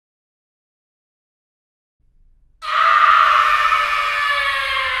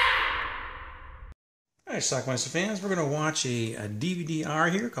Hi, Schlockmeister fans. We're going to watch a DVD-R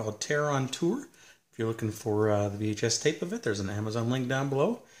here called Terror on Tour. If you're looking for the VHS tape of it, there's an Amazon link down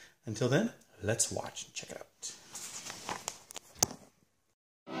below. Until then, let's watch and check it out.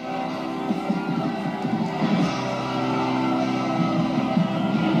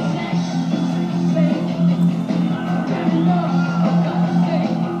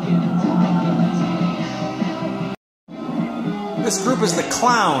 This group is the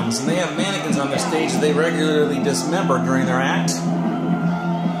Clowns, and they have mannequins on their stage that they regularly dismember during their act.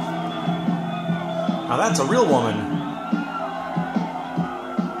 Now that's a real woman.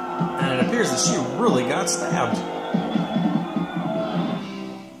 And it appears that she really got stabbed.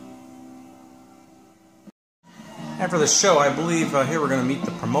 After the show, I believe here we're going to meet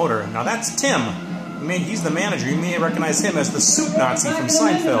the promoter. Now that's Tim. He's the manager. You may recognize him as the suit Nazi from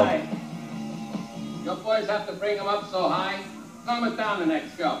Seinfeld. You boys have to bring him up so high. Calm it down the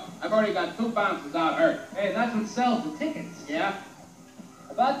next show. I've already got 2 bouncers out hurt. Hey, that's what sells the tickets. Yeah?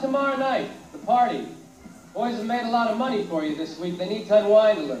 About tomorrow night, the party. Boys have made a lot of money for you this week. They need to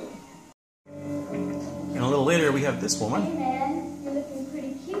unwind a little. And a little later, we have this woman. Hey, man, you're looking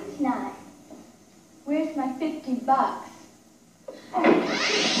pretty cute tonight. Where's my $50? Oh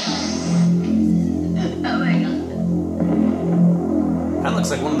my God. That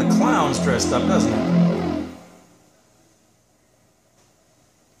looks like one of the clowns dressed up, doesn't it?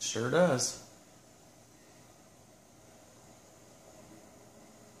 Sure does.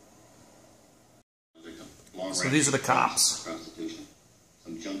 So these are the cops. Prostitution.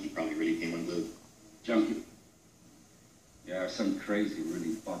 Some junkie probably really came unglued. Junkie. Yeah, some crazy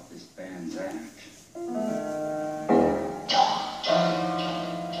really bought this band's act.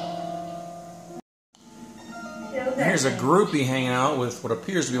 Here's a groupie hanging out with what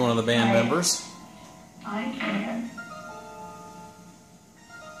appears to be one of the band members. I can.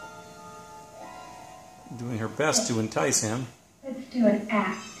 Doing her best to entice him. Let's do an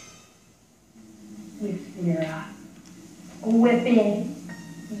act with your whipping,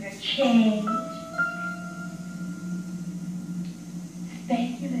 your change.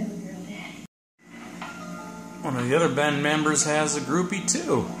 Thank you, little girl, Daddy. One of the other band members has a groupie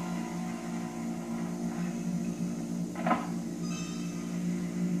too.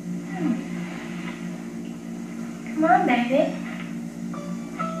 Come on, baby.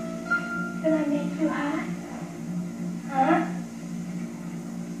 Did I make you hot? Huh?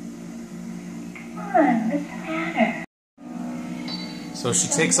 Come on, what's the matter? So she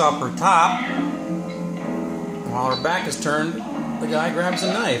takes off her top. While her back is turned, the guy grabs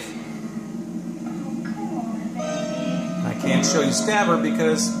a knife. Oh, come on, baby. I can't show you stab her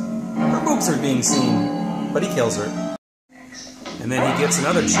because her boobs are being seen. But he kills her. And then he gets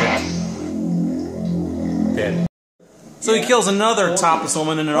another chick. Dead. So he kills another topless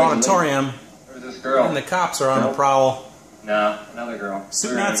woman in an auditorium. Who's this girl? And the cops are on the prowl. No, another girl.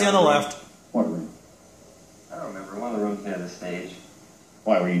 Suit Nazi on the left. What room? I don't remember. One of the rooms near the stage.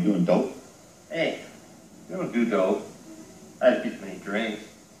 Why, were you doing dope? Hey, you don't do dope. I had too many drinks.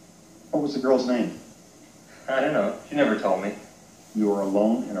 What was the girl's name? I don't know. She never told me. You were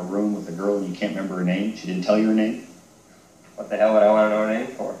alone in a room with a girl and you can't remember her name? She didn't tell you her name? What the hell would I want to know her name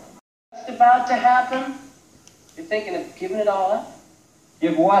for? What's about to happen? You're thinking of giving it all up?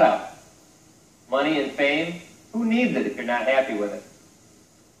 Give what up? Money and fame? Who needs it if you're not happy with it?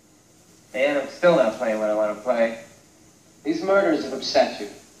 And I'm still not playing what I want to play. These murders have upset you.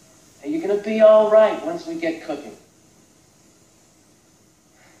 And you're gonna be all right once we get cooking.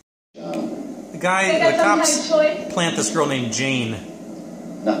 The cops plant this girl named Jane.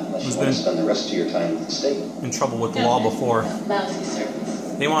 Not unless you want to spend the rest of your time with the state. In trouble with the law before. Lousy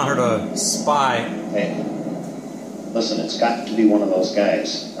service. They want her to spy. Hey, listen, it's got to be one of those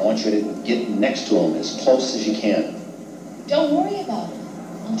guys. I want you to get next to him as close as you can. Don't worry about it.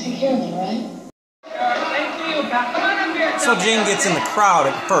 I'll take care of it, right? So Jane gets in the crowd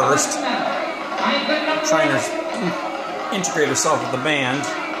at first, trying to integrate herself with the band.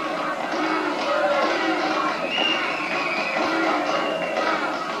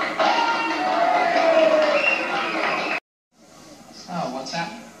 Oh, what's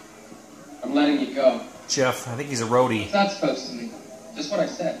happening? I'm letting you go. Jeff, I think he's a roadie. What's that supposed to mean? Just what I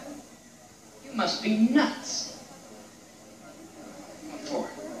said. You must be nuts. What for?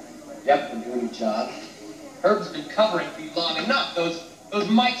 Yep, I'm doing your job. Herb's been covering for you long enough. Those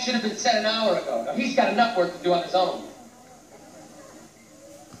mics should have been set an hour ago. Now he's got enough work to do on his own.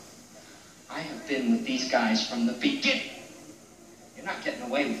 I have been with these guys from the beginning. You're not getting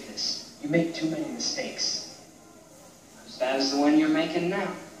away with this. You make too many mistakes. As bad as the one you're making now.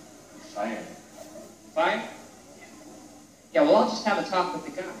 You're fired. Fired? Yeah, well, I'll just have a talk with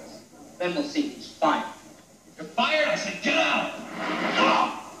the guys. Then we'll see who's fired. You're fired. I said, get out.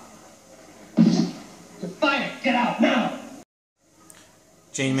 You're fired. Get out now.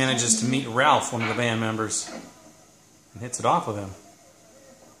 Jane manages to meet Ralph, one of the band members, and hits it off with him.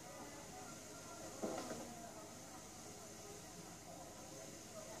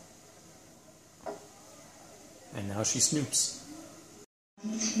 And now she snoops.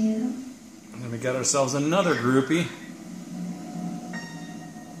 And then we got ourselves another groupie.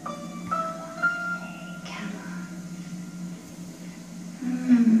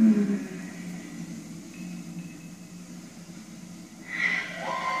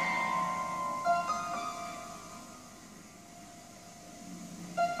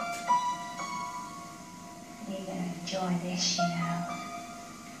 You're gonna enjoy this, you know.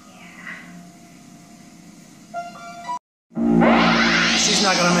 Yeah. She's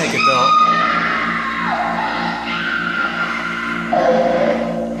not gonna make it though.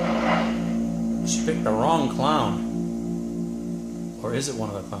 She picked the wrong clown. Or is it one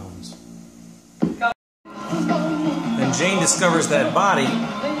of the clowns? Then Jane discovers that body,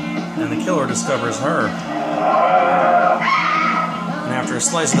 and the killer discovers her. And after a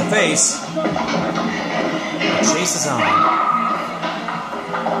slice of the face, the chase is on.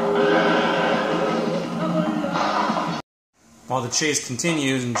 While the chase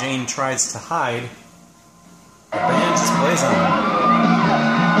continues and Jane tries to hide, the band just plays on.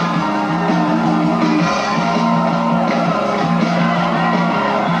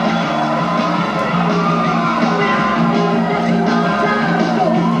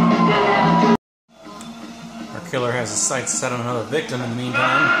 Our killer has his sights set on another victim in the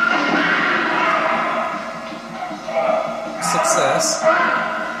meantime. Success.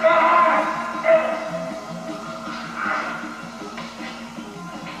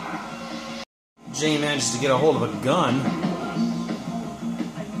 Jane manages to get a hold of a gun.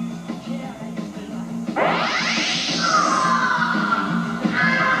 But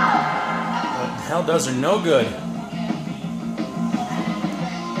hell does her no good.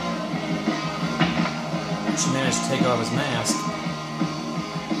 She managed to take off his mask.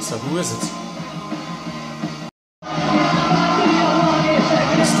 So who is it?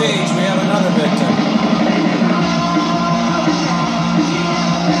 On the stage we have another victim.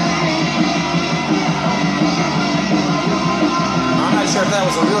 I'm not sure if that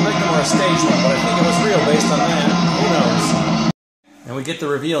was a real victim or a stage one, but I think it was real based on that. Who knows? And we get the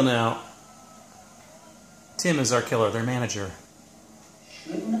reveal now. Tim is our killer, their manager.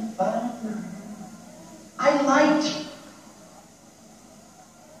 Shouldn't have found her. I liked her.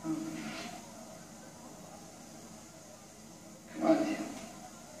 Come on, Tim.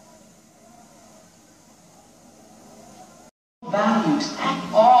 Values at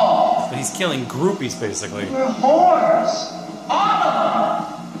all. But he's killing groupies, basically. We're whores. All of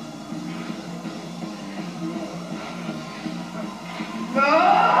them.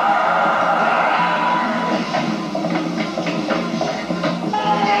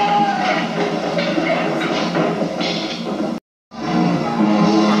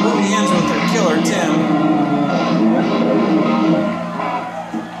 Our movie ends with their killer, Tim.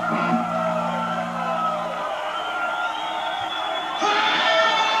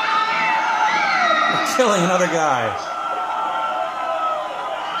 We're killing another guy.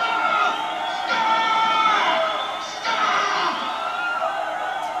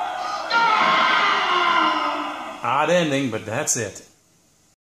 Odd ending, but that's it.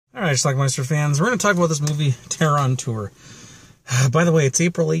 Alright, Schlockmeister fans, we're going to talk about this movie, Terror on Tour. By the way, it's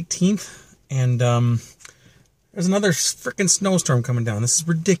April 18th, and there's another freaking snowstorm coming down. This is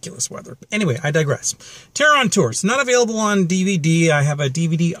ridiculous weather. Anyway, I digress. Terror on Tour. It's not available on DVD. I have a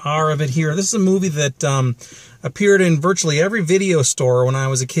DVD-R of it here. This is a movie that appeared in virtually every video store when I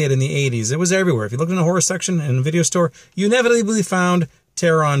was a kid in the 80s. It was everywhere. If you looked in the horror section in a video store, you inevitably found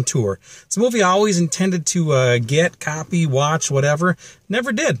Terror on Tour. It's a movie I always intended to get, copy, watch, whatever.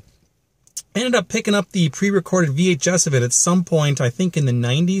 Never did. Ended up picking up the pre-recorded VHS of it at some point, I think in the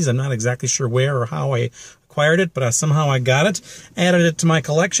 90s. I'm not exactly sure where or how I acquired it, but somehow I got it. Added it to my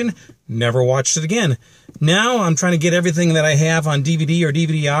collection. Never watched it again. Now I'm trying to get everything that I have on DVD or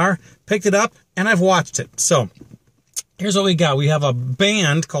DVD-R. Picked it up, and I've watched it. So here's what we got. We have a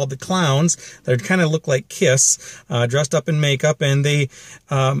band called the Clowns that kind of look like Kiss, dressed up in makeup, and they,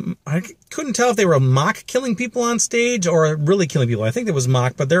 I couldn't tell if they were mock killing people on stage or really killing people. I think it was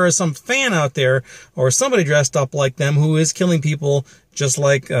mock, but there is some fan out there or somebody dressed up like them who is killing people just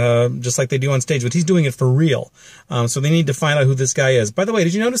like they do on stage, but he's doing it for real. So they need to find out who this guy is. By the way,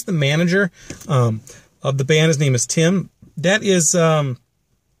 did you notice the manager of the band? His name is Tim. That is, I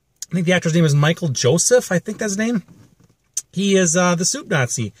think the actor's name is Michael Joseph. I think that's his name. He is the Soup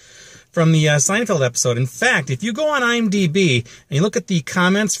Nazi from the Seinfeld episode. In fact, if you go on IMDb and you look at the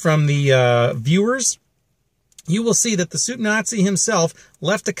comments from the viewers, you will see that the Soup Nazi himself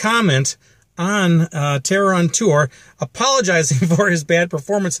left a comment on Terror on Tour, apologizing for his bad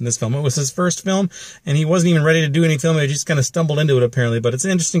performance in this film. It was his first film, and he wasn't even ready to do any film. He just kind of stumbled into it, apparently. But it's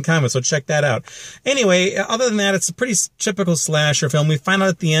an interesting comment, so check that out. Anyway, other than that, it's a pretty typical slasher film. We find out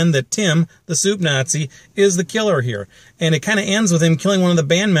at the end that Tim, the Soup Nazi, is the killer here. And it kind of ends with him killing one of the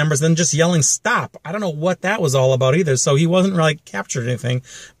band members, then just yelling, "Stop!" I don't know what that was all about either. So he wasn't really captured or anything,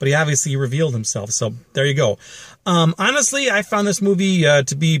 but he obviously revealed himself. So there you go. Honestly, I found this movie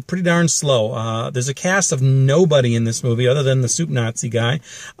to be pretty darn slow. There's a cast of nobody in this movie other than the Soup Nazi guy.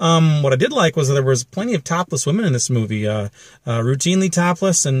 What I did like was that there was plenty of topless women in this movie, routinely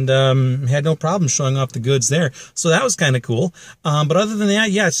topless, and had no problem showing off the goods there. So that was kind of cool. But other than that,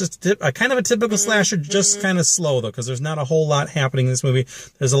 yeah, it's just a kind of a typical slasher, just kind of slow, though, because there's not a whole lot happening in this movie.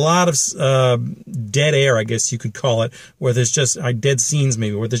 There's a lot of dead air, I guess you could call it, where there's just dead scenes,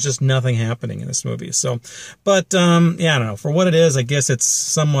 maybe, where there's just nothing happening in this movie. So, but yeah, I don't know. For what it is, I guess it's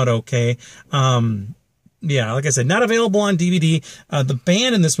somewhat okay. Yeah, like I said, not available on DVD. The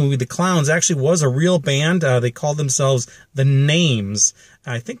band in this movie, the Clowns, actually was a real band. They called themselves The Names.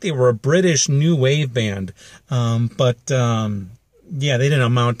 I think they were a British new wave band. Yeah, they didn't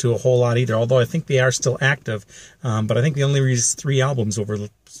amount to a whole lot either, although I think they are still active. But I think they only released 3 albums over the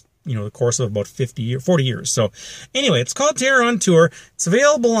course of about 40 years. So anyway, it's called Terror on Tour. It's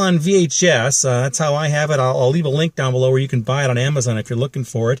available on VHS. That's how I have it. I'll leave a link down below where you can buy it on Amazon if you're looking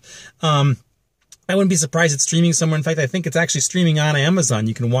for it. I wouldn't be surprised it's streaming somewhere. In fact, I think it's actually streaming on Amazon.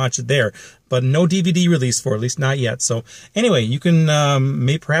 You can watch it there, but no DVD release for it, at least not yet. So anyway, you can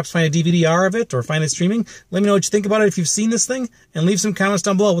perhaps find a DVD-R of it or find it streaming. Let me know what you think about it if you've seen this thing, and leave some comments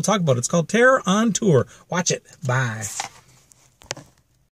down below. We'll talk about it. It's called Terror on Tour. Watch it. Bye.